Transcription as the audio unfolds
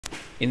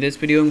In this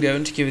video, I'm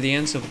going to give you the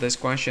answer of this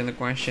question. The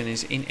question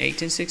is, in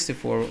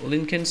 1864,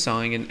 Lincoln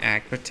signed an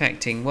act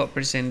protecting what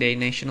present-day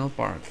national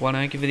park? When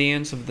I give you the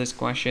answer of this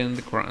question,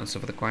 the correct answer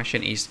of the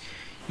question is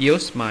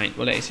Yosemite.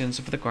 Well, that is the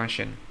answer for the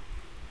question.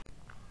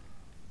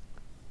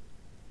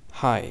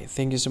 Hi,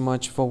 thank you so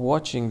much for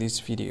watching this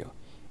video.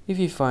 If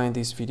you find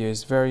this video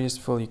is very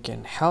useful, you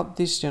can help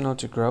this channel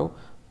to grow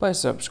by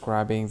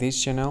subscribing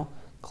this channel.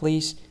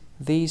 Please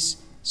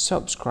this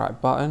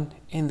subscribe button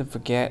and don't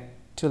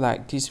forget to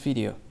like this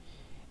video.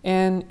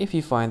 And if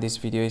you find this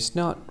video is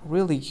not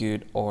really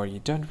good, or you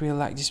don't really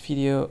like this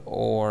video,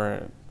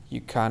 or you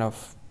kind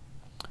of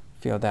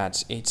feel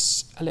that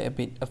it's a little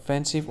bit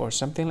offensive or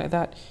something like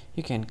that,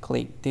 you can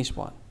click this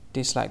one,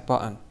 dislike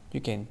button.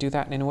 You can do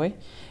that anyway.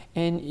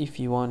 And if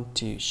you want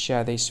to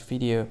share this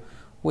video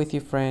with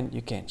your friend,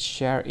 you can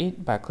share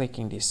it by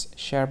clicking this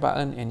share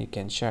button, and you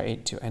can share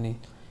it to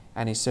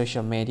any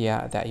social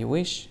media that you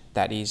wish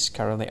that is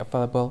currently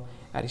available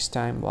at this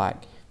time, like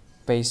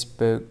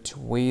Facebook,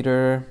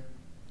 Twitter,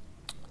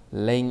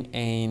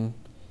 LinkedIn,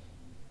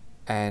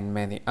 and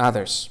many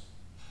others,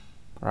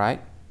 right?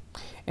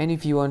 And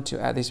if you want to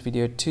add this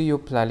video to your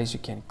playlist, you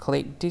can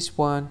click this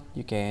one.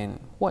 You can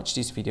watch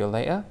this video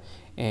later,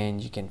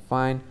 and you can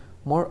find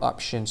more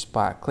options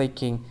by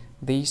clicking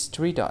these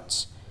three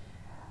dots.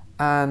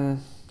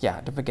 And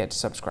yeah, don't forget to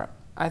subscribe.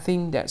 I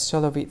think that's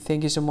all of it.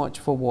 Thank you so much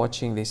for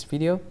watching this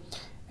video,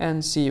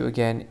 and see you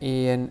again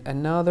in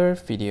another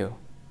video.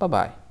 Bye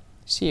bye.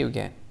 See you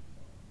again.